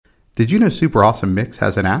Did you know Super Awesome Mix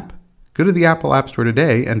has an app? Go to the Apple App Store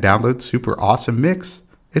today and download Super Awesome Mix.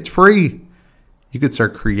 It's free. You could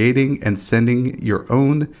start creating and sending your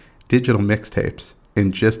own digital mixtapes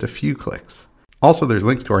in just a few clicks. Also, there's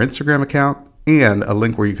links to our Instagram account and a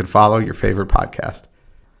link where you can follow your favorite podcast.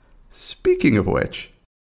 Speaking of which,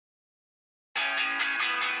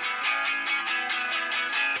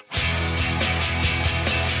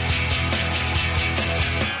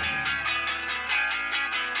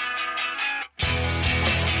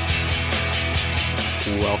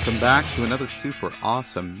 welcome back to another Super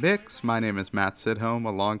Awesome Mix. My name is Matt Sidholm,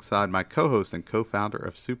 alongside my co-host and co-founder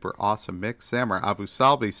of Super Awesome Mix, Samer Abu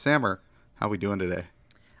Salbi. Samer, how we doing today?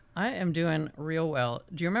 I am doing real well.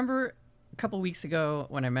 Do you remember a couple weeks ago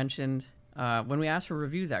when I mentioned, when we asked for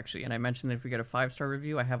reviews actually, and I mentioned that if we get a 5-star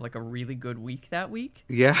review, I have like a really good week that week?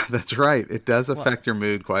 Yeah, that's right. It does affect your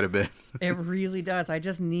mood quite a bit. It really does. I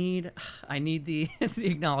need the the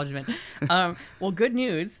acknowledgement. Well, good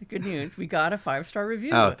news. We got a 5-star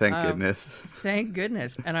review. Oh, thank goodness. Thank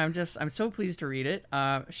goodness. And I'm so pleased to read it.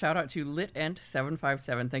 Shout out to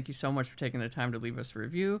LitEnt757. Thank you so much for taking the time to leave us a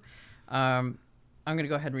review. I'm going to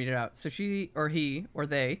go ahead and read it out. So she, or he, or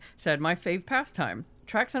they said, my fave pastime.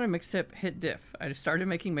 Tracks on a mixtape hit diff. I just started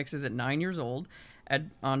making mixes at 9 years old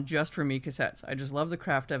on Just For Me cassettes. I just love the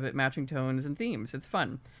craft of it, matching tones and themes. It's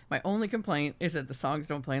fun. My only complaint is that the songs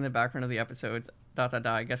don't play in the background of the episodes. ...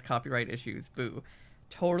 I guess copyright issues. Boo.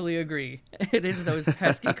 Totally agree. It is those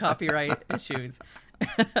pesky copyright issues.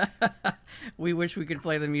 We wish we could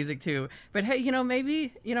play the music too. But hey,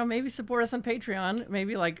 maybe support us on Patreon.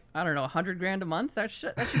 Maybe like, I don't know, $100,000 a month. That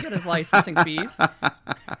should get us licensing fees.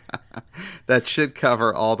 That should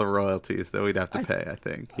cover all the royalties that we'd have to pay, I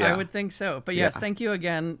think. Yeah. I would think so. But yes, Thank you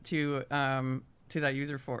again to that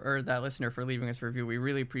user or that listener for leaving us a review. We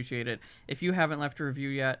really appreciate it. If you haven't left a review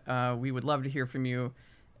yet, we would love to hear from you.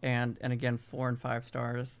 And again, 4 and 5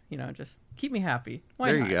 stars. Just keep me happy.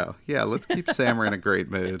 Why there not? You go. Yeah, let's keep Samer in a great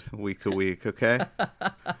mood week to week, okay?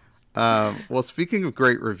 Well, speaking of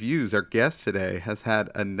great reviews, our guest today has had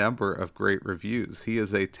a number of great reviews. He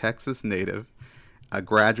is a Texas native, a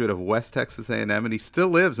graduate of West Texas A&M, and he still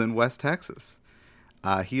lives in West Texas.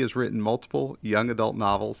 He has written multiple young adult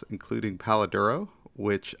novels, including Paladuro,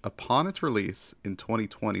 which upon its release in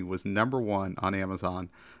 2020 was #1 on Amazon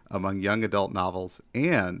among young adult novels,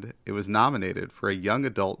 and it was nominated for a Young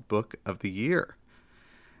Adult Book of the Year.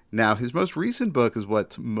 Now, his most recent book is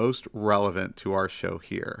what's most relevant to our show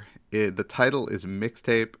here. The title is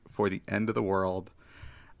Mixtape for the End of the World.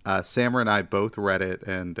 Samer and I both read it,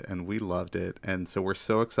 and we loved it, and so we're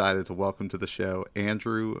so excited to welcome to the show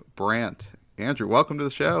Andrew Brandt. Andrew, welcome to the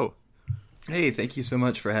show. Hey, thank you so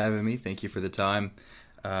much for having me. Thank you for the time.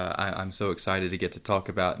 I'm so excited to get to talk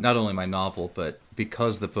about not only my novel, but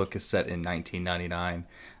because the book is set in 1999,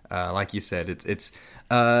 like you said, this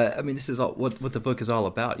is all what the book is all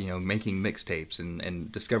about. Making mixtapes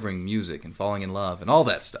and discovering music and falling in love and all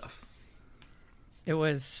that stuff. It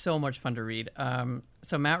was so much fun to read.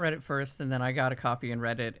 So Matt read it first, and then I got a copy and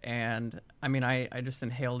read it, and I just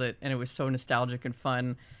inhaled it, and it was so nostalgic and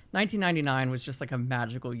fun. 1999 was just like a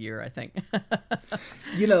magical year, I think.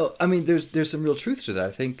 There's some real truth to that.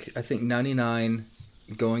 I think 99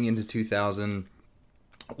 going into 2000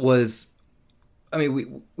 was,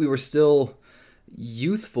 we were still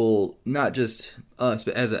youthful, not just us,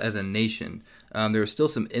 but as a nation. There was still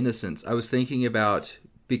some innocence. I was thinking about,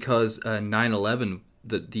 because 9/11,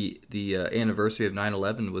 the anniversary of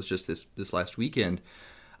 9/11 was just this last weekend.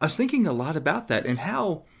 I was thinking a lot about that and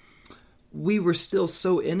how we were still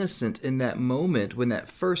so innocent in that moment when that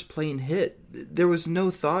first plane hit. There was no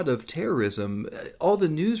thought of terrorism. All the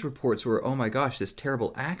news reports were, oh my gosh, this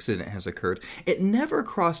terrible accident has occurred. It never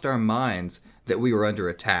crossed our minds that we were under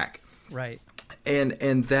attack. Right. And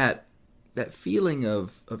that feeling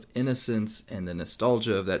of innocence and the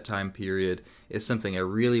nostalgia of that time period is something I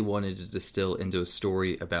really wanted to distill into a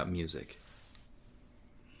story about music.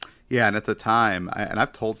 Yeah, and at the time, and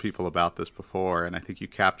I've told people about this before, and I think you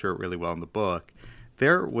capture it really well in the book,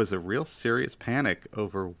 there was a real serious panic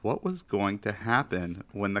over what was going to happen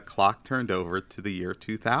when the clock turned over to the year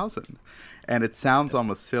 2000. And it sounds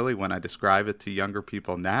almost silly when I describe it to younger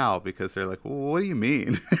people now, because they're like, well, what do you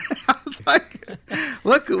mean? I was like,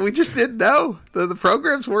 look, we just didn't know. The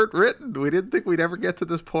programs weren't written. We didn't think we'd ever get to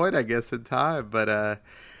this point, I guess, in time. But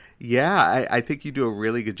yeah, I think you do a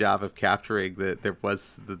really good job of capturing that there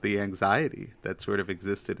was the anxiety that sort of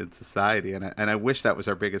existed in society. And I wish that was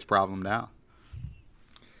our biggest problem now.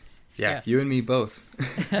 Yeah, yes. You and me both.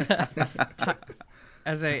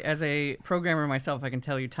 As a programmer myself, I can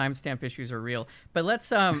tell you timestamp issues are real. But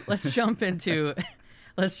let's jump into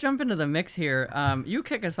Let's jump into the mix here. You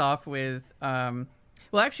kick us off with. Well,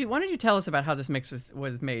 actually, why don't you tell us about how this mix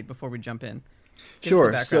was made before we jump in? Give us the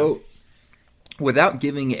Sure. background. So, without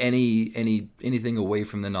giving anything away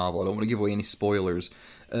from the novel, I don't want to give away any spoilers.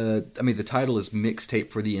 I mean, the title is Mixtape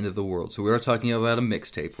for the End of the World. So we are talking about a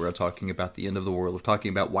mixtape. We are talking about the end of the world. We're talking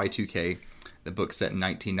about Y2K, the book set in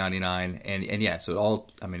 1999. And yeah, so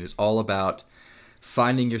it's all about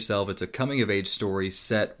finding yourself. It's a coming of age story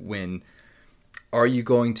set when are you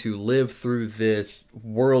going to live through this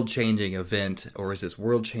world-changing event, or is this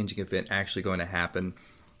world-changing event actually going to happen?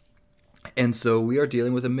 And so we are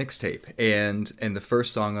dealing with a mixtape, and the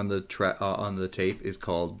first song on the tape is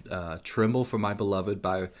called "Tremble for My Beloved"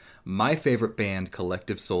 by my favorite band,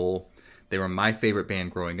 Collective Soul. They were my favorite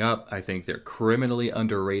band growing up. I think they're criminally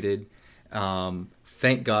underrated.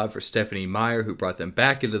 Thank God for Stephenie Meyer, who brought them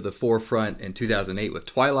back into the forefront in 2008 with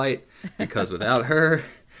Twilight, because without her,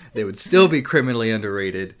 they would still be criminally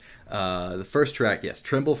underrated. The first track, yes,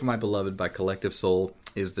 "Tremble for My Beloved" by Collective Soul,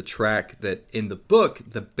 is the track that in the book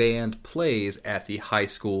the band plays at the high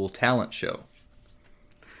school talent show.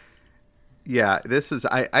 Yeah,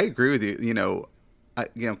 I agree with you.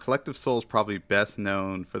 Collective Soul is probably best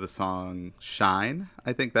known for the song "Shine."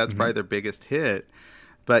 I think that's probably their biggest hit.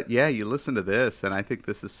 But yeah, you listen to this, and I think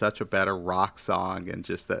this is such a better rock song, and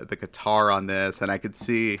just the guitar on this, and I could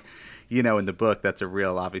see, in the book, that's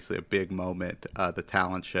obviously a big moment, the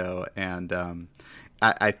talent show, and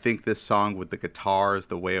I think this song with the guitars,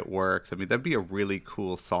 the way it works, I mean, that'd be a really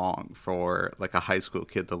cool song for like a high school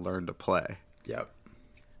kid to learn to play. Yep.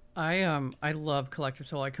 I love Collective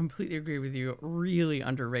Soul. I completely agree with you. Really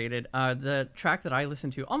underrated. The track that I listen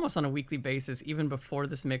to almost on a weekly basis, even before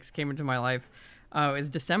this mix came into my life, is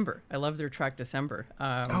December. I love their track December.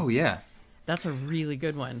 Oh yeah, that's a really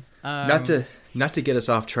good one. Not to get us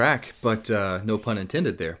off track, but no pun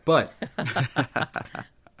intended there. But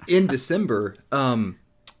in December,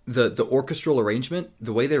 the orchestral arrangement,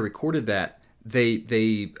 the way they recorded that,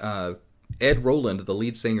 they Ed Roland, the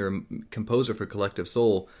lead singer composer for Collective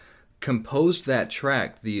Soul, composed that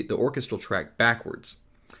track, the orchestral track, backwards,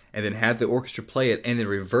 and then had the orchestra play it, and then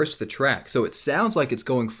reversed the track. So it sounds like it's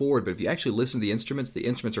going forward, but if you actually listen to the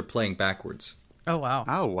instruments are playing backwards. Oh, wow.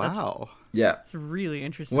 Oh, wow. Yeah. It's really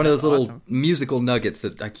interesting. One of those little awesome. musical nuggets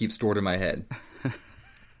that I keep stored in my head.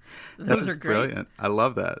 Those are great. Brilliant. I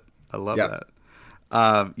love that.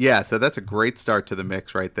 Yeah, so that's a great start to the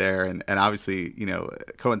mix right there, and obviously,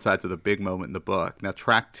 coincides with a big moment in the book. Now,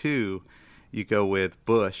 track 2, you go with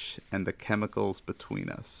Bush and the Chemicals Between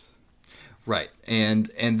Us. Right, and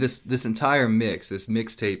this entire mix, this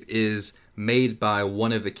mixtape, is made by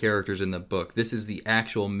one of the characters in the book. This is the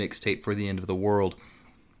actual mixtape for the end of the world.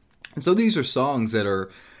 And so these are songs that are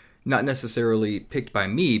not necessarily picked by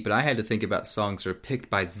me, but I had to think about songs that are picked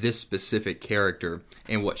by this specific character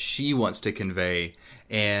and what she wants to convey.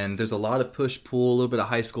 And there's a lot of push-pull, a little bit of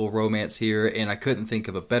high school romance here, and I couldn't think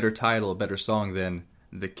of a better title, a better song than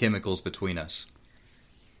The Chemicals Between Us.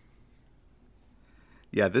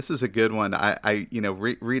 Yeah, this is a good one.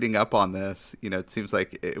 Reading up on this, it seems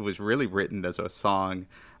like it was really written as a song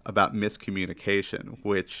about miscommunication,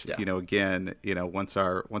 which, again, once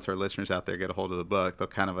our listeners out there get a hold of the book, they'll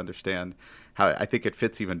kind of understand how I think it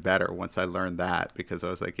fits even better once I learned that, because I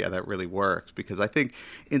was like, yeah, that really works. Because I think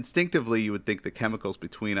instinctively you would think The Chemicals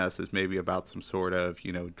Between Us is maybe about some sort of,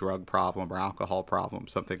 drug problem or alcohol problem,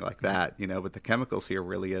 something like that, but the chemicals here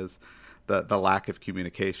really is the lack of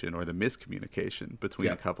communication or the miscommunication between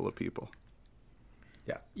a couple of people.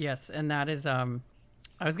 Yeah. Yes, and that is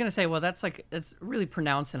I was going to say, well, it's really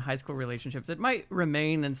pronounced in high school relationships. It might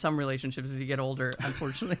remain in some relationships as you get older,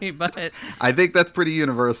 unfortunately, but I think that's pretty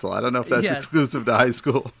universal. I don't know if that's exclusive to high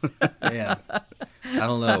school. Yeah. I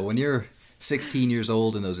don't know. When you're 16 years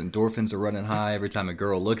old and those endorphins are running high every time a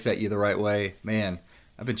girl looks at you the right way, man,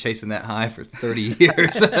 I've been chasing that high for 30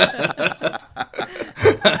 years.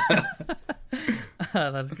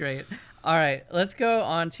 That's great. All right, let's go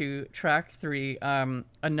on to track 3.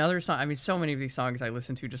 Another song. I mean, so many of these songs I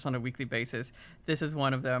listen to just on a weekly basis. This is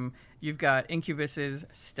one of them. You've got Incubus's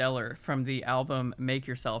 "Stellar" from the album "Make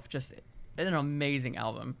Yourself." Just an amazing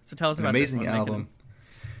album. So tell us about this one. Amazing album.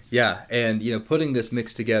 Yeah, and putting this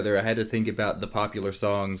mix together, I had to think about the popular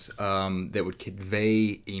songs that would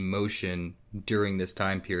convey emotion during this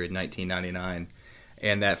time period, 1999.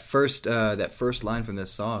 And that first line from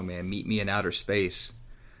this song, man, "Meet me in outer space,"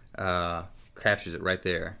 captures it right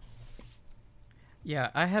there.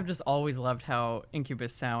 Yeah, I have just always loved how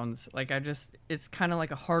Incubus sounds. Like it's kind of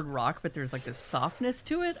like a hard rock, but there's like this softness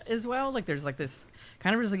to it as well. Like there's like this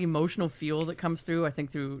kind of just like emotional feel that comes through. I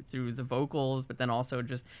think through the vocals, but then also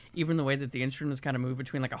just even the way that the instruments kind of move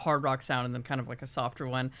between like a hard rock sound and then kind of like a softer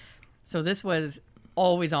one. So this was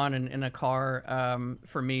always on in a car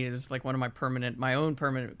for me. Is like one of my own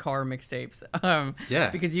permanent car mixtapes. Yeah,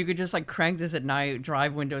 because you could just like crank this at night,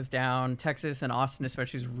 drive windows down. Texas and Austin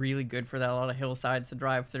especially is really good for that. A lot of hillsides to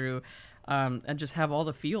drive through, and just have all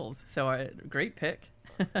the feels. So great pick.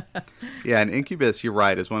 Yeah, and Incubus, you're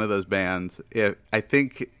right, is one of those bands. I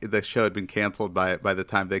think the show had been canceled by the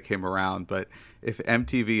time they came around, but if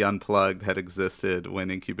MTV Unplugged had existed when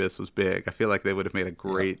Incubus was big, I feel like they would have made a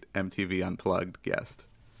great MTV Unplugged guest.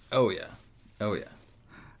 Oh yeah, oh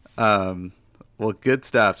yeah. Well, good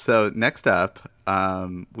stuff. So next up,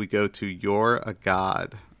 we go to "You're a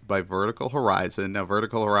God" by Vertical Horizon. Now,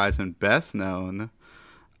 Vertical Horizon, best known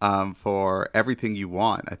for "Everything You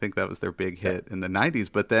Want." I think that was their big hit in the 90s.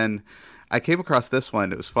 But then I came across this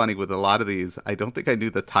one. It was funny with a lot of these. I don't think I knew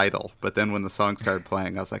the title, but then when the song started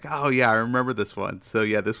playing, I was like, oh, yeah, I remember this one. So,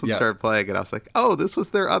 yeah, this one started playing, and I was like, oh, this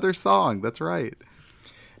was their other song. That's right.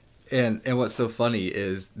 And what's so funny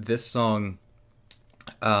is this song,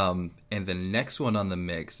 and the next one on the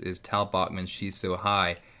mix is Tal Bachman's "She's So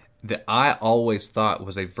High," that I always thought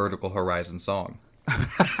was a Vertical Horizon song.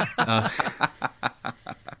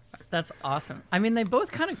 That's awesome. I mean, they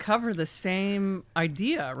both kind of cover the same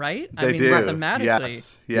idea, right? They do. Mathematically.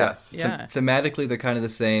 Yes. Yeah. Thematically, they're kind of the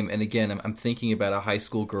same. And again, I'm thinking about a high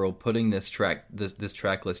school girl putting this track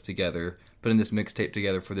list together, putting this mixtape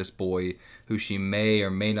together for this boy who she may or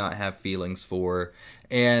may not have feelings for,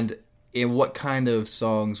 and in what kind of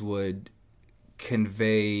songs would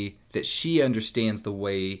convey that she understands the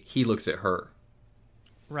way he looks at her.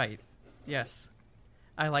 Right. Yes.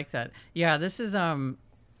 I like that. Yeah, this is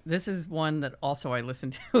one that also I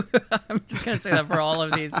listen to. I'm just gonna say that for all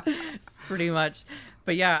of these, pretty much.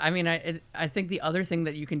 But yeah, I mean, I think the other thing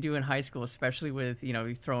that you can do in high school, especially with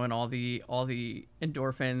you throw in all the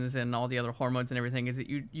endorphins and all the other hormones and everything, is that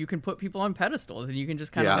you can put people on pedestals and you can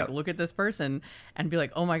just kind of like look at this person and be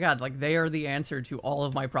like, oh my god, like they are the answer to all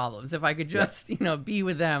of my problems. If I could just be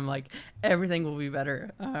with them, like everything will be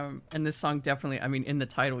better. And this song definitely, I mean, in the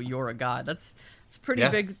title, "You're a God." It's a pretty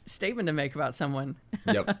big statement to make about someone.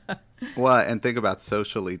 Yep. Well, and think about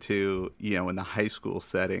socially too, in the high school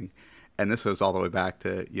setting. And this goes all the way back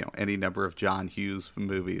to, any number of John Hughes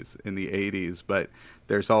movies in the 80s. But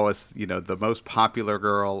there's always, the most popular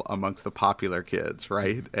girl amongst the popular kids,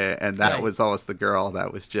 right? And that was always the girl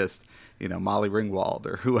that was just, Molly Ringwald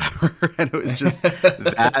or whoever. And it was just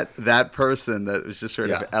that person that was just sort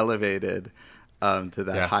of elevated to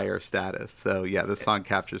that higher status. So, yeah, this song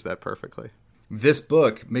captures that perfectly. This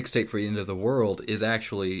book, Mixtape for the End of the World, is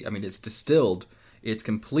actually, I mean, it's distilled. It's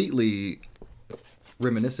completely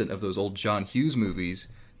reminiscent of those old John Hughes movies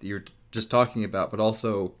that you're just talking about, but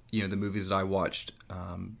also, the movies that I watched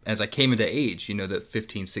as I came into age, the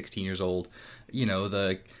 15, 16 years old,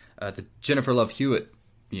 the Jennifer Love Hewitt,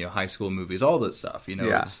 high school movies, all that stuff,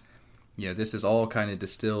 it's, this is all kind of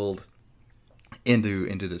distilled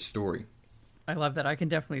into this story. I love that. I can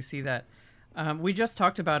definitely see that. We just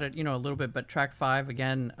talked about it, a little bit, but track 5,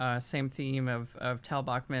 again, same theme of Tal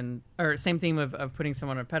Bachman, or same theme of putting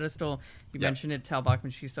someone on a pedestal. You mentioned it, Tal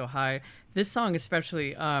Bachman, "She's So High." This song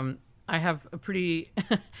especially, I have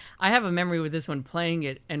I have a memory with this one, playing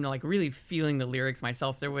it and like really feeling the lyrics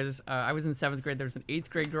myself. There was, I was in 7th grade, there was an 8th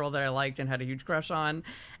grade girl that I liked and had a huge crush on.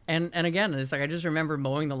 And again, it's like, I just remember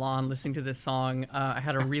mowing the lawn, listening to this song. I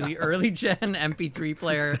had a really early gen MP3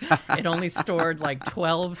 player. It only stored like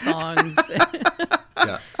 12 songs.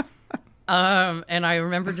 And I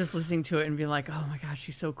remember just listening to it and being like, oh my gosh,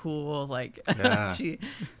 she's so cool. Like,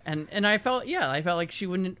 and I felt like she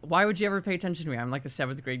wouldn't, why would you ever pay attention to me? I'm like a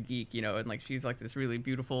 7th grade geek, and like, she's like this really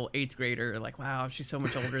beautiful 8th grader. Like, wow, she's so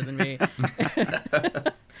much older than me.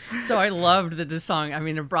 So I loved that this song, I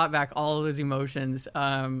mean, it brought back all of those emotions.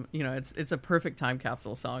 It's a perfect time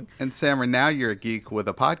capsule song. And Samra, now you're a geek with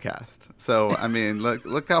a podcast. So, I mean,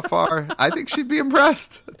 look how far. I think she'd be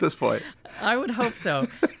impressed at this point. I would hope so.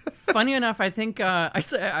 Funny enough, I think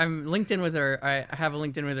I'm LinkedIn with her. I have a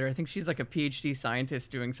LinkedIn with her. I think she's like a PhD scientist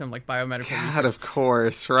doing some like biomedical research. God, of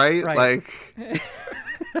course, right? Like,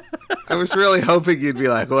 I was really hoping you'd be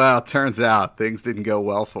like, well, turns out things didn't go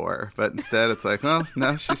well for her. But instead, it's like, well,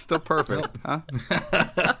 no, she's still perfect, huh?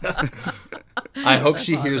 I hope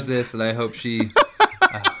she hears this, and I hope she...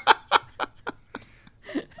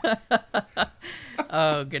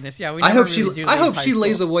 Oh goodness, yeah. I hope she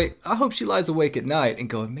lies awake at night and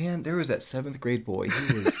going, man, there was that 7th grade boy.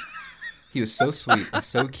 He was so sweet and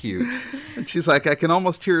so cute. And she's like, I can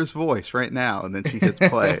almost hear his voice right now. And then she hits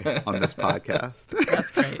play on this podcast.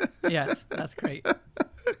 That's great. Yes, that's great.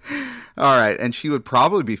 All right. And she would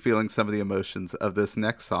probably be feeling some of the emotions of this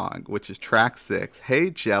next song, which is track 6, Hey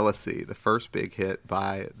Jealousy, the first big hit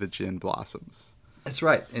by the Gin Blossoms. That's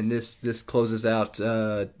right. And this closes out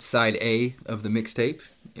side A of the mixtape.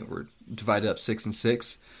 We're divided up 6 and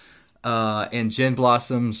 6. And Gin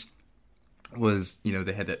Blossoms was,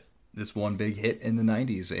 they had this one big hit in the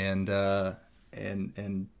 90s.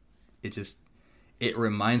 And it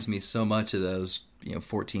reminds me so much of those,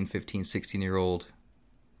 14, 15, 16-year-old,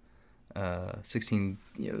 16,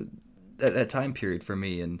 that time period for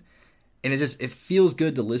me. And it feels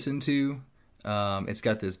good to listen to. It's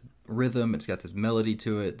got this rhythm, it's got this melody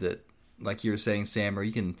to it that, like you were saying, Sam, or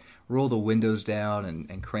you can roll the windows down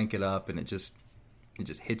and crank it up, and it just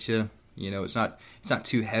hits you. It's not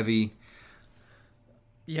too heavy.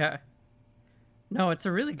 Yeah. No, it's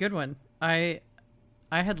a really good one. I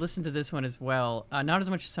had listened to this one as well, not as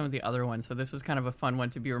much as some of the other ones, so this was kind of a fun one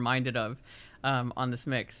to be reminded of on this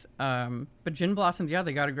mix. But Gin Blossoms, yeah,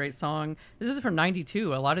 they got a great song. This is from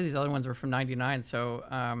 92. A lot of these other ones were from 99,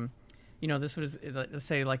 so this was, let's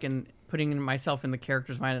say, like in putting myself in the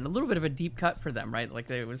character's mind, and a little bit of a deep cut for them, right? Like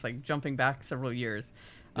it was like jumping back several years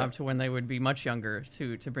to when they would be much younger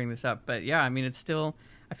to bring this up. But yeah, I mean, it's still,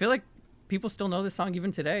 I feel like people still know this song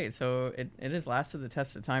even today, so it has lasted the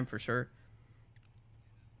test of time for sure.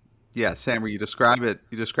 Yeah, Sam, you describe it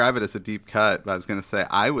as a deep cut, but I was going to say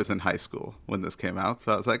I was in high school when this came out,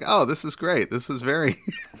 so I was like, oh, this is great. This is very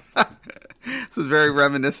this is very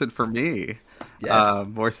reminiscent for me. Yes.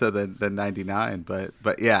 More so than 99,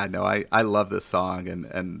 but yeah, no, I love this song,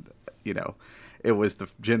 and it was the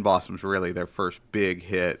Gin Blossoms really their first big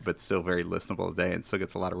hit, but still very listenable today, and still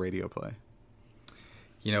gets a lot of radio play.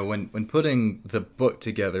 When putting the book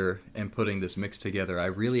together and putting this mix together, I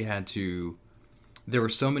really had to. There were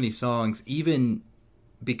so many songs, even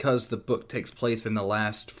because the book takes place in the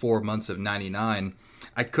last 4 months of 99.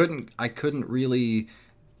 I couldn't really,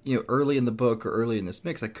 early in the book or early in this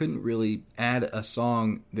mix, I couldn't really add a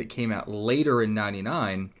song that came out later in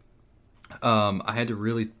 99. I had to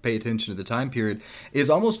really pay attention to the time period. It's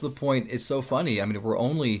almost to the point, it's so funny. I mean, we're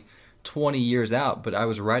only 20 years out, but I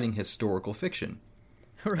was writing historical fiction.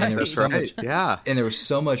 Right. That's right. Yeah. And there was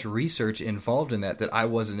so much research involved in that I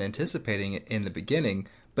wasn't anticipating it in the beginning,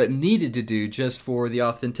 but needed to do just for the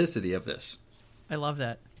authenticity of this. I love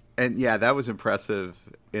that. And yeah, that was impressive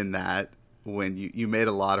in that when you made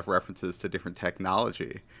a lot of references to different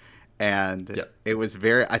technology. And It was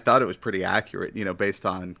I thought it was pretty accurate, based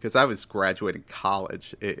on, because I was graduating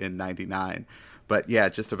college in 99. But yeah,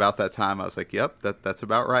 just about that time, I was like, yep, that's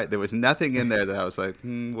about right. There was nothing in there that I was like,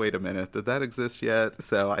 wait a minute, did that exist yet?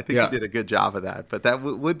 So I think you did a good job of that. But that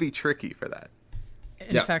would be tricky for that.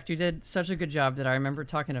 In fact, you did such a good job that I remember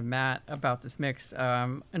talking to Matt about this mix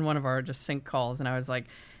in one of our just sync calls. And I was like,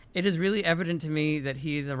 it is really evident to me that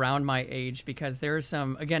he's around my age, because there are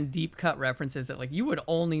some, again, deep cut references that like you would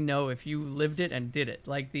only know if you lived it and did it.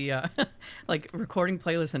 Like the like recording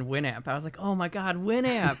playlists in Winamp. I was like, oh my God,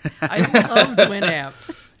 Winamp. I loved Winamp.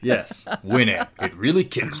 Yes, Winamp. It really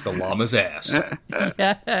kicks the llama's ass.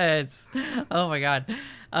 Yes. Oh my God.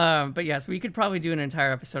 But yes, we could probably do an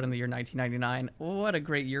entire episode in the year 1999. What a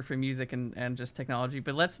great year for music and just technology.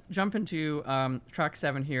 But let's jump into track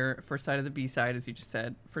 7 here, first side of the B-side, as you just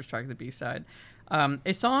said, first track of the B-side.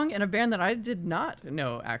 A song and a band that I did not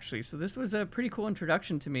know, actually. So this was a pretty cool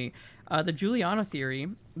introduction to me. The Juliana Theory.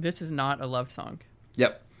 This is not a love song.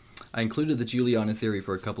 Yep. I included the Juliana Theory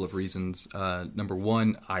for a couple of reasons. Number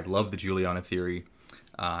one, I love the Juliana Theory.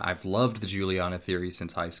 I've loved the Juliana Theory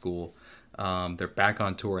since high school. They're back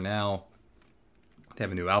on tour now. They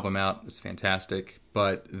have a new album out. It's fantastic.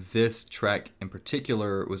 But this track in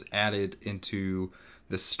particular was added into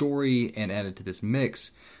the story and added to this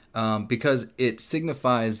mix because it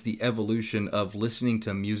signifies the evolution of listening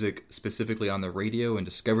to music specifically on the radio and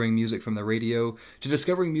discovering music from the radio to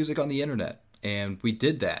discovering music on the internet. And we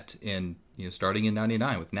did that starting in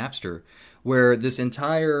 99 with Napster, where this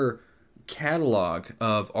entire catalog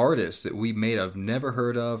of artists that we may have never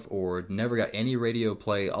heard of or never got any radio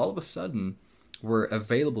play, all of a sudden were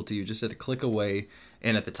available to you just at a click away.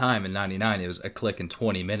 And at the time in 99, it was a click in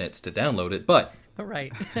 20 minutes to download it. But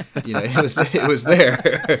right, it was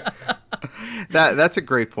there. That's a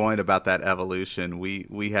great point about that evolution.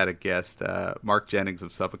 We had a guest, Mark Jennings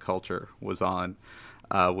of Subculture, was on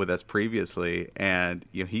with us previously, and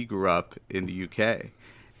he grew up in the UK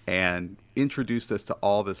and introduced us to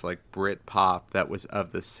all this like Brit pop that was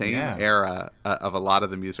of the same era of a lot of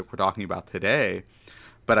the music we're talking about today.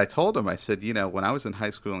 But I told him, I said, when I was in high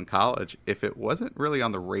school and college, if it wasn't really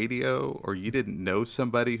on the radio or you didn't know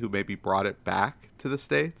somebody who maybe brought it back to the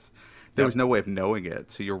States, there was no way of knowing it.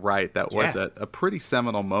 So you're right. That was a pretty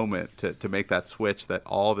seminal moment to make that switch that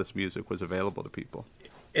all this music was available to people.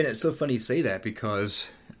 And it's so funny you say that because,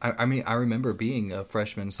 I mean, I remember being a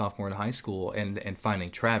freshman, sophomore in high school and finding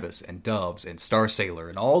Travis and Doves and Star Sailor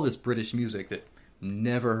and all this British music that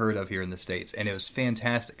never heard of here in the States. And it was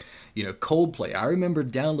fantastic. Coldplay. I remember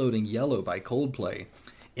downloading Yellow by Coldplay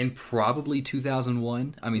in probably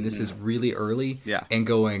 2001. I mean, this is really early. Yeah. And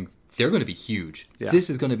going, they're going to be huge. Yeah.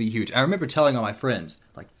 This is going to be huge. I remember telling all my friends,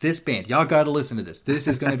 like, this band, y'all got to listen to this. This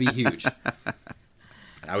is going to be huge.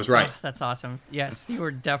 I was right. Oh, that's awesome. Yes, you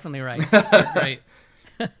were definitely right. You're right.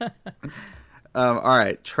 All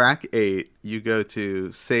right, track 8, you go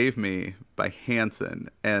to "Save Me" by Hanson,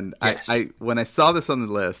 and Yes. I when I saw this on the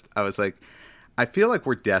list, I was like, I feel like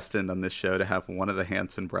we're destined on this show to have one of the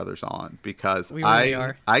Hanson brothers on because We really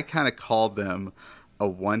are. I kind of called them a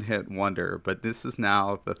one-hit wonder, but this is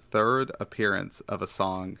now the third appearance of a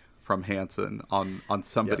song from Hanson on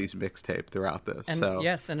somebody's mixtape throughout this. And so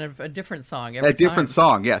yes, and a different song. a different time.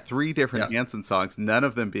 song, yeah, 3 different Yeah. Hanson songs, none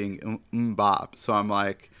of them being bop. So I'm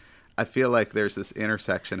like, I feel like there's this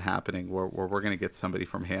intersection happening where we're going to get somebody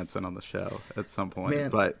from Hanson on the show at some point. Man,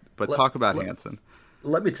 but talk about Hanson.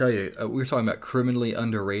 Let me tell you, we were talking about criminally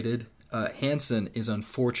underrated. Hanson is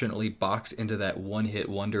unfortunately boxed into that one-hit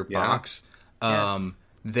wonder box. Yes.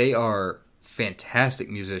 They are fantastic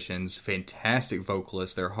musicians, fantastic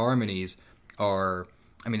vocalists. Their harmonies are,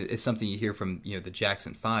 I mean, it's something you hear from the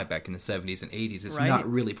Jackson 5 back in the 70s and 80s. It's Right. not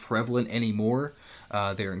really prevalent anymore.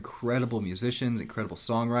 They're incredible musicians, incredible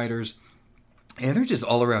songwriters, and they're just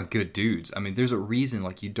all around good dudes. I mean, there's a reason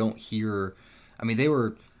like you don't hear. I mean, they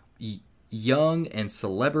were young and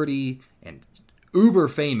celebrity and uber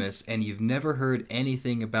famous, and you've never heard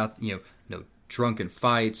anything about no drunken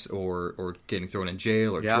fights or getting thrown in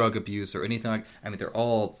jail or drug abuse or anything like. I mean, they're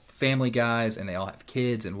all family guys, and they all have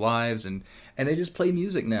kids and wives, and they just play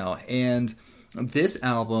music now. And this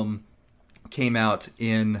album came out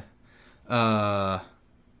in.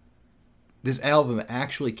 This album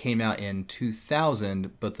actually came out in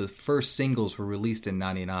 2000, but the first singles were released in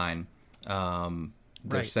 '99.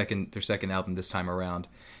 Their Right. second album this time around,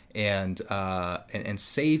 and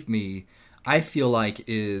 "Save Me," I feel like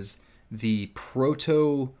is the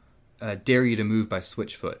proto "Dare You to Move" by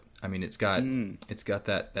Switchfoot. I mean, it's got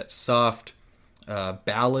that soft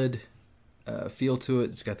ballad feel to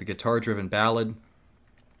it. It's got the guitar-driven ballad.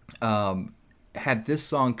 Had this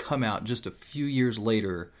song come out just a few years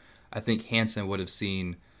later, I think Hanson would have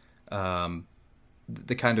seen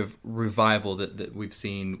the kind of revival that we've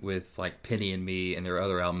seen with like Penny and Me and their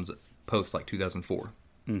other albums post like 2004.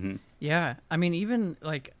 Yeah, I mean, even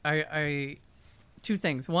like I two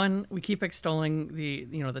things. One, we keep extolling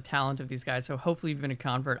the talent of these guys. So hopefully you've been a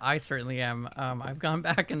convert. I certainly am. I've gone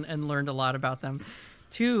back and learned a lot about them.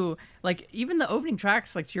 Two, like even the opening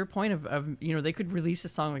tracks, like to your point of they could release a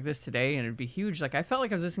song like this today and it'd be huge. Like I felt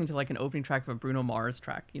like I was listening to like an opening track of a Bruno Mars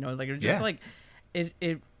track. Like it was just like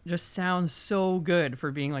it just sounds so good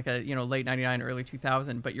for being like a late '99, early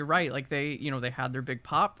 2000. But you're right, like they had their big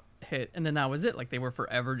pop hit and then that was it. Like they were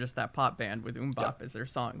forever just that pop band with Bop as their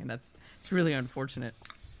song, and it's really unfortunate.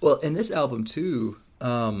 Well, in this album too,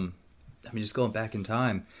 I mean, just going back in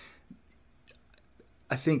time,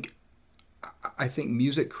 I think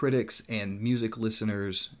music critics and music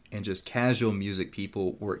listeners and just casual music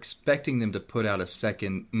people were expecting them to put out a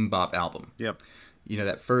second Bop album. Yep.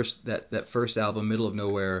 That first album, Middle of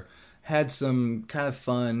Nowhere, had some kind of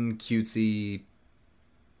fun, cutesy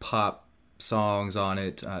pop songs on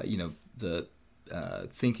it. The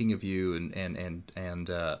Thinking of You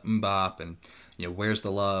and Bop and Where's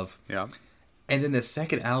the Love. Yeah. And then the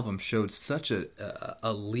second album showed such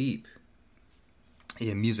a leap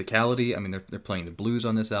in musicality. I mean, they're playing the blues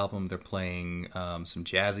on this album. They're playing some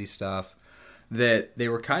jazzy stuff that they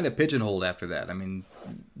were kind of pigeonholed after that. I mean,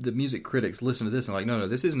 the music critics listen to this and are like, no,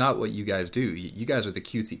 this is not what you guys do. You guys are the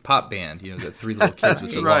cutesy pop band, the 3 little kids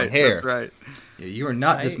with the long hair. That's right. You are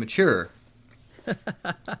not this mature.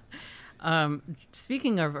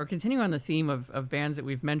 Speaking of, or continuing on the theme of bands that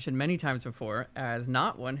we've mentioned many times before as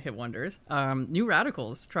not one-hit wonders, New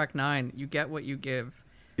Radicals, track 9, You Get What You Give.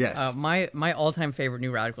 Yes. My all-time favorite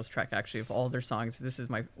New Radicals track, actually, of all their songs. This is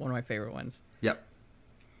one of my favorite ones. Yep.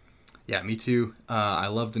 Yeah, me too. I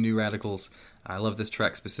love the New Radicals. I love this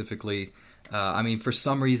track specifically. I mean, for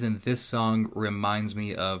some reason, this song reminds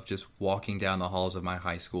me of just walking down the halls of my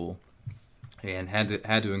high school, and had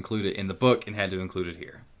to include it in the book and had to include it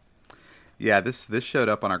here. Yeah, this showed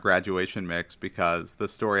up on our graduation mix because the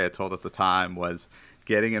story I told at the time was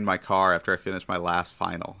getting in my car after I finished my last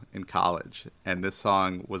final in college, and this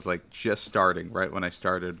song was like just starting right when I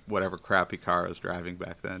started whatever crappy car I was driving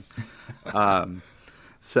back then.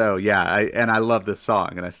 So yeah, I love this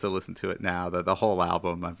song, and I still listen to it now. The whole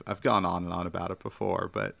album, I've gone on and on about it before,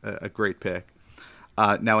 but a great pick.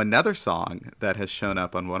 Now another song that has shown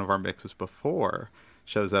up on one of our mixes before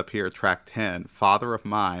shows up here, track 10, "Father of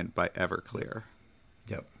Mine" by Everclear.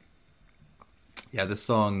 Yep. Yeah, this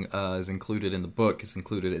song is included in the book. It's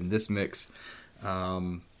included in this mix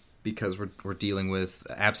because we're dealing with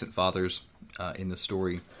absent fathers in the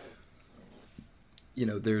story. You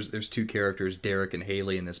know, there's two characters, Derek and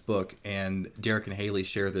Haley, in this book, and Derek and Haley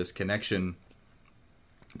share this connection,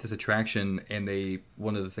 this attraction, and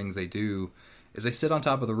one of the things they do is they sit on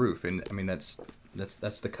top of the roof, and I mean that's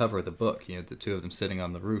the cover of the book. You know, the two of them sitting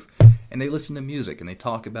on the roof, and they listen to music and they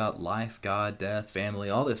talk about life, God, death, family,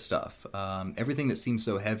 all this stuff. Everything that seems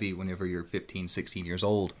so heavy whenever you're 15, 16 years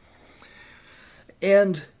old,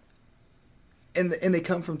 and they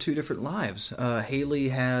come from two different lives. Haley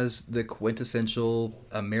has the quintessential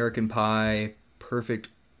American Pie, perfect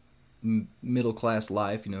middle class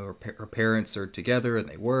life. You know, her parents are together and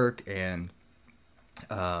they work, and you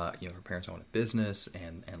know, her parents own a business,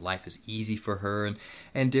 and life is easy for her.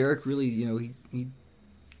 And Derek really, you know, he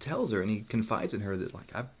tells her and he confides in her that,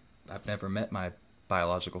 like, I've never met my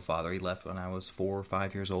biological father. He left when I was 4 or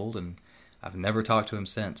 5 years old, and I've never talked to him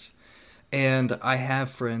since. And I have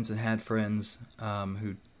friends and had friends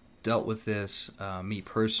who dealt with this. Me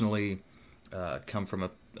personally, come from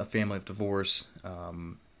a family of divorce,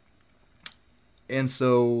 and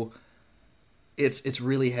so it's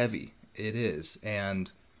really heavy. It is,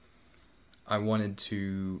 and I wanted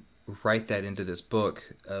to write that into this book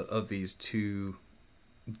of these two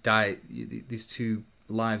lives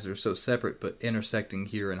that are so separate but intersecting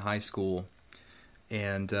here in high school,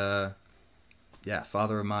 and yeah,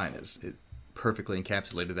 "Father of Mine" it perfectly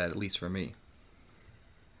encapsulated that, at least for me.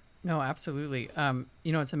 No, absolutely.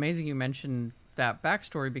 You know, it's amazing you mentioned that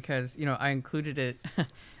backstory because, you know, I included it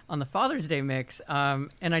on the Father's Day mix,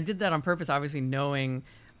 and I did that on purpose, obviously knowing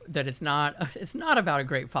that it's not about a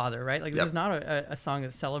great father, right? Like, this is not a song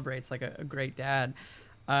that celebrates like a great dad.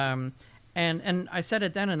 And I said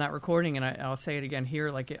it then in that recording, and I'll say it again here.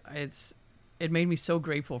 Like, it made me so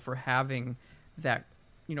grateful for having that,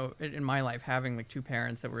 you know, in my life, having like two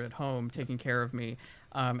parents that were at home taking care of me,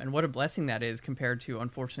 and what a blessing that is compared to,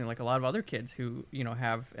 unfortunately, like a lot of other kids who, you know,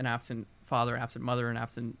 have an absent father, absent mother, and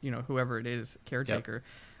absent, you know, whoever it is, caretaker.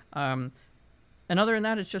 And other than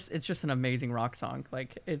that, it's just an amazing rock song.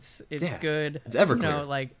 Like, it's good. It's Everclear. You know,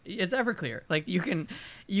 like, it's Everclear. Like, you can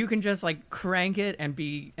just like crank it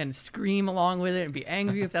and scream along with it and be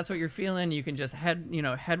angry if that's what you're feeling. You can just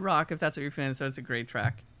head rock if that's what you're feeling. So it's a great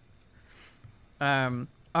track. All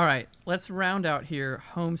right, let's round out here.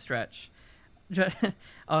 Home stretch.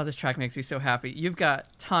 Oh, this track makes me so happy. You've got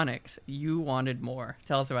Tonics, "You Wanted More."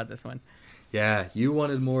 Tell us about this one. Yeah, "You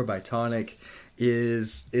Wanted More" by Tonic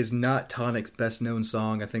is not Tonic's best known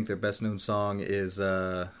song. I think their best known song is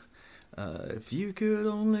 "If You Could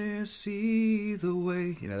Only See the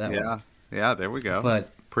Way." You know that one. Yeah, there we go. But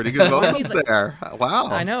pretty good vocals there. Wow.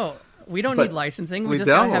 I know. We don't need licensing. We just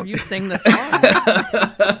don't. gotta have you sing the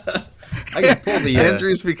song. I can pull the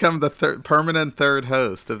Andrew's become the permanent third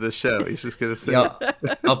host of this show. He's just gonna sing.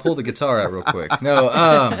 I'll pull the guitar out real quick.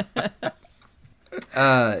 No,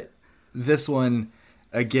 this one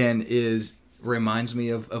again reminds me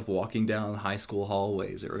of walking down high school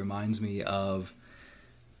hallways. It reminds me of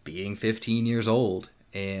being 15 years old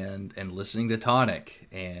and listening to Tonic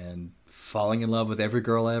and falling in love with every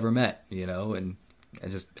girl I ever met, you know, and I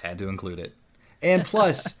just had to include it. And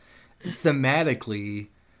plus, thematically,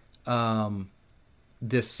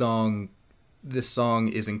 this song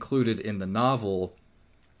is included in the novel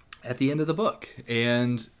at the end of the book,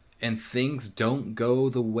 and things don't go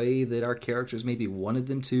the way that our characters maybe wanted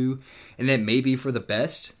them to, and that may be for the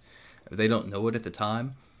best. They don't know it at the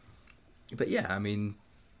time, but yeah, I mean,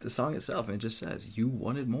 the song itself, it just says "You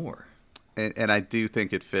wanted more." And I do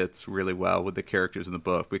think it fits really well with the characters in the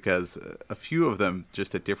book, because a few of them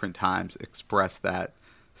just at different times express that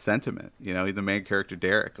sentiment. You know, the main character,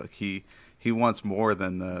 Derek, like he wants more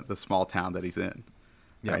than the small town that he's in,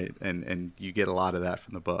 right? And you get a lot of that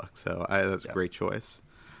from the book. So that's a great choice.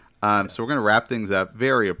 So we're going to wrap things up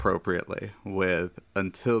very appropriately with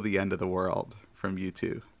 "Until the End of the World" from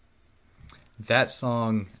U2. That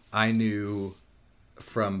song I knew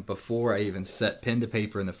from before I even set pen to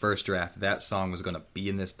paper in the first draft. That song was going to be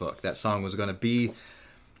in this book. That song was going to be...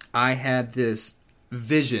 I had this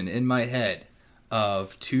vision in my head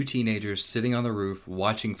of two teenagers sitting on the roof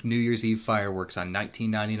watching New Year's Eve fireworks on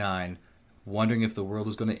 1999, wondering if the world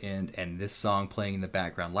was going to end, and this song playing in the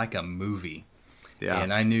background like a movie. Yeah.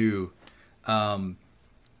 And I knew,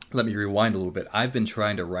 let me rewind a little bit. I've been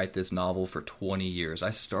trying to write this novel for 20 years.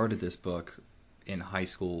 I started this book in high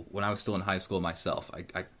school, when I was still in high school myself.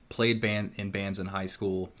 I played in bands in high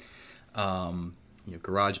school,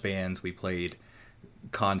 garage bands. We played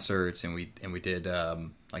concerts, and we did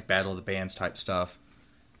like Battle of the Bands type stuff.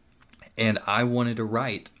 And I wanted to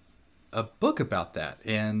write a book about that.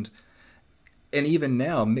 And even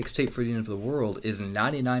now, Mixtape for the End of the World is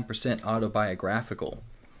 99% autobiographical.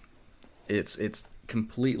 It's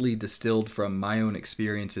completely distilled from my own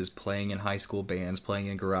experiences playing in high school bands, playing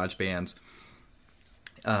in garage bands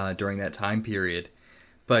during that time period.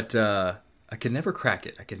 But I could never crack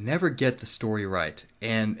it. I could never get the story right.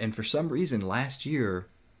 And for some reason, last year,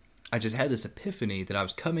 I just had this epiphany that I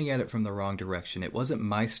was coming at it from the wrong direction. It wasn't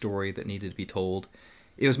my story that needed to be told.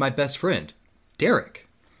 It was my best friend, Derek.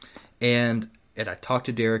 And I talked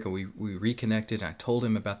to Derek, and we reconnected, and I told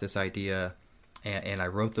him about this idea, and I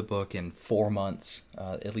wrote the book in 4 months.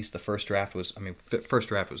 At least the first draft was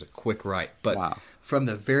a quick write. But wow. From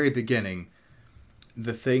the very beginning,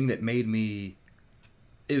 the thing that made me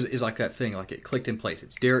is like that thing, like it clicked in place.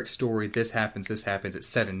 It's Derek's story. This happens. It's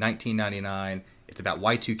set in 1999. It's about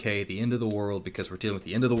Y2K, the end of the world, because we're dealing with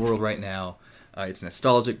the end of the world right now. It's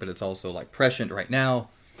nostalgic, but it's also like prescient right now.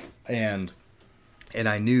 And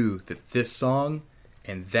I knew that this song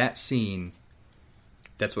and that scene,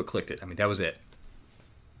 that's what clicked it. I mean, that was it.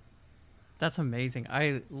 That's amazing.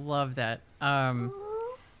 I love that.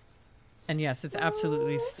 And yes, it's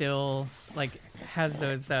absolutely still like has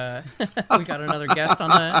those. We got another guest on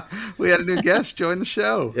the. We had a new guest join the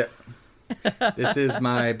show. Yeah. This is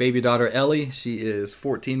my baby daughter Ellie. She is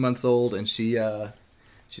 14 months old, and she's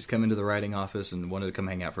come into the writing office and wanted to come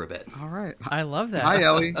hang out for a bit. All right. I love that. Hi,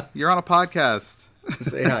 Ellie. You're on a podcast.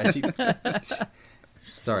 Say hi.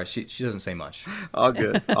 Sorry, she doesn't say much. All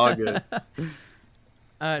good. All good.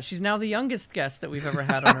 She's now the youngest guest that we've ever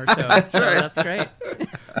had on our show. That's right. That's great.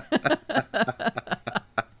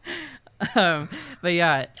 But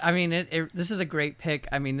yeah, I mean, this is a great pick.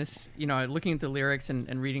 I mean, this, looking at the lyrics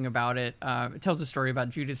and reading about it, it tells a story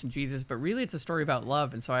about Judas and Jesus, but really it's a story about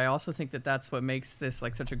love. And so I also think that that's what makes this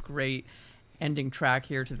like such a great ending track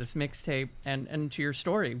here to this mixtape and to your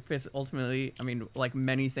story, because ultimately, I mean, like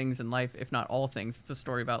many things in life, if not all things, it's a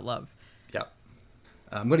story about love. Yeah.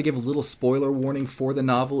 I'm going to give a little spoiler warning for the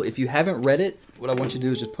novel. If you haven't read it, what I want you to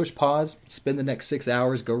do is just push pause, spend the next 6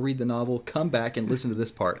 hours, go read the novel, come back and listen to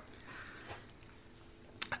this part.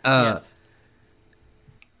 Yes.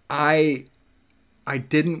 I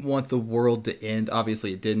didn't want the world to end.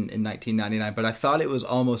 Obviously, it didn't in 1999, but I thought it was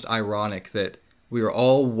almost ironic that we were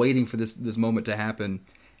all waiting for this moment to happen,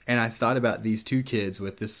 and I thought about these two kids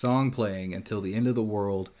with this song playing until the end of the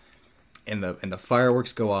world, and the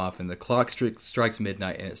fireworks go off, and the clock strikes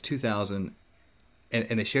midnight, and it's 2000,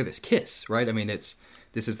 and they share this kiss, right? I mean, this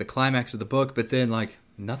is the climax of the book, but then like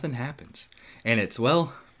nothing happens, and it's,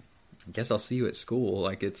 well, I guess I'll see you at school.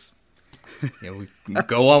 Like it's, we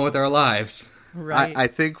go on with our lives. Right. I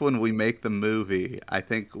think when we make the movie, I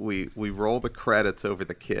think we roll the credits over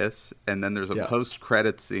the kiss, and then there's a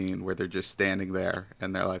post-credit scene where they're just standing there,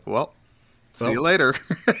 and they're like, well, see you later.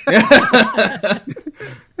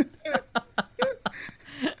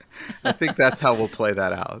 I think that's how we'll play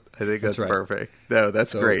that out. I think that's right. Perfect. No,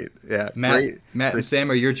 that's great. Yeah, Matt and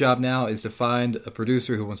Sam, your job now is to find a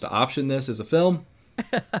producer who wants to option this as a film.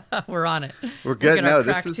 We're on it. We're good. No,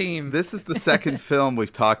 this is the second film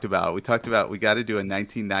we've talked about. We talked about we got to do a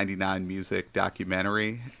 1999 music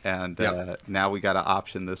documentary, and now we got to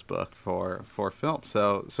option this book for film.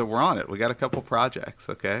 So we're on it. We got a couple projects.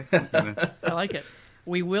 Okay, I like it.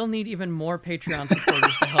 We will need even more Patreon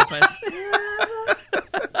supporters to help us.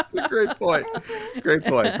 Great point. Great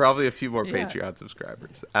point. Probably a few more Patreon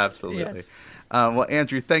subscribers. Absolutely. Yes. Well,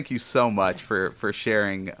 Andrew, thank you so much for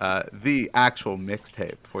sharing the actual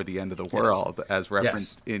mixtape for the end of the world as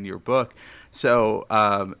referenced in your book. So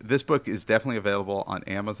this book is definitely available on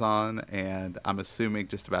Amazon, and I'm assuming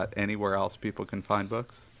just about anywhere else people can find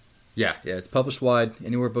books. Yeah, it's published wide.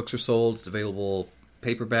 Anywhere books are sold, it's available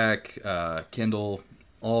paperback, Kindle,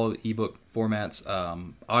 all ebook formats,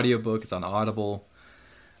 audiobook, it's on Audible.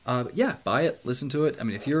 Buy it, listen to it. I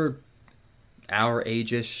mean, if you're our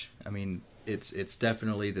age-ish, I mean, it's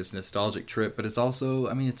definitely this nostalgic trip, but it's also,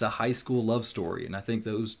 I mean, it's a high school love story, and I think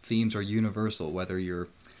those themes are universal, whether you're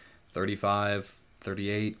 35,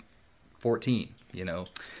 38, 14,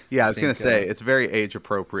 Yeah, I was going to say, it's very age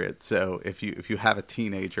appropriate, so if you have a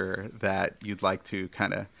teenager that you'd like to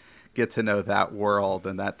kind of get to know that world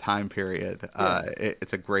and that time period,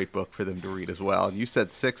 it's a great book for them to read as well. And you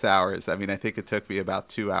said 6 hours. I mean, I think it took me about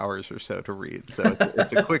 2 hours or so to read. So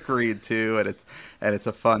it's a quick read too, and it's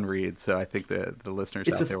a fun read. So I think the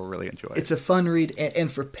listeners out there will really enjoy it. It's a fun read,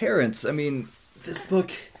 and for parents, I mean, this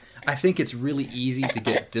book, I think it's really easy to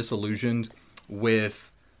get disillusioned with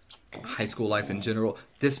high school life in general.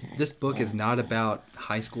 This book is not about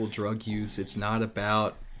high school drug use. It's not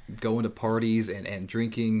about going to parties and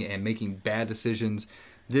drinking and making bad decisions.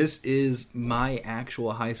 This is my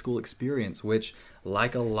actual high school experience, which,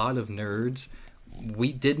 like a lot of nerds,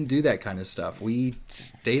 we didn't do that kind of stuff. We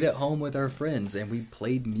stayed at home with our friends and we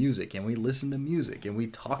played music and we listened to music and we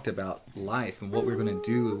talked about life and what we were going to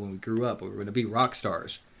do when we grew up. We were going to be rock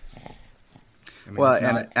stars. I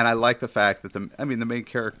mean, and I like the fact that the main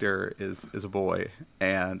character is a boy,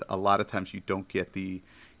 and a lot of times you don't get the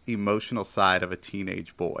emotional side of a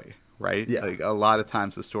teenage boy, right? Yeah. Like, a lot of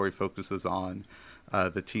times the story focuses on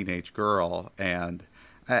the teenage girl, and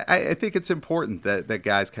I think it's important that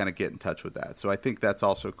guys kind of get in touch with that. So I think that's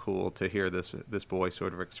also cool to hear this boy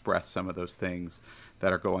sort of express some of those things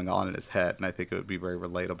that are going on in his head, and I think it would be very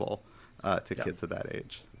relatable to kids of that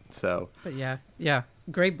age. So, but yeah,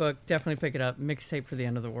 great book. Definitely pick it up. Mixtape for the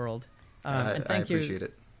End of the World. And thank you. I appreciate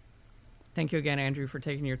it. Thank you again, Andrew, for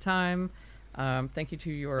taking your time. Thank you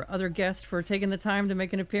to your other guest for taking the time to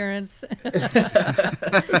make an appearance.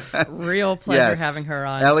 Real pleasure having her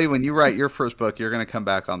on. Ellie, when you write your first book, you're going to come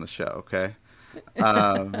back on the show, okay?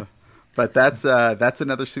 But that's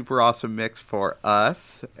another super awesome mix for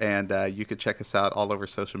us, and you can check us out all over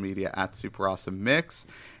social media at Super Awesome Mix.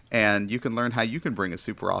 And you can learn how you can bring a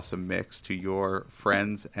super awesome mix to your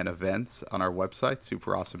friends and events on our website,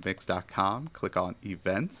 superawesomemix.com. Click on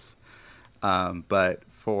events. But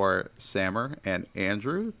for Samer and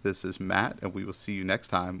Andrew, this is Matt, and we will see you next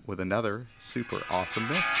time with another super awesome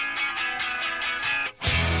mix.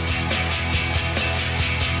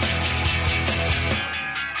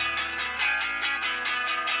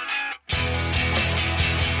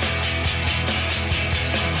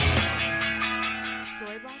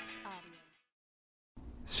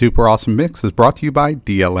 Super Awesome Mix is brought to you by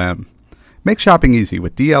DLM. Make shopping easy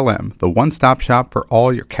with DLM, the one-stop shop for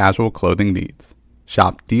all your casual clothing needs.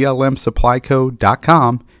 Shop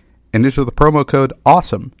DLMsupplyco.com and enter the promo code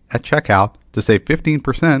AWESOME at checkout to save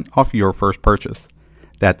 15% off your first purchase.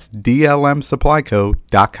 That's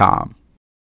DLMsupplyco.com.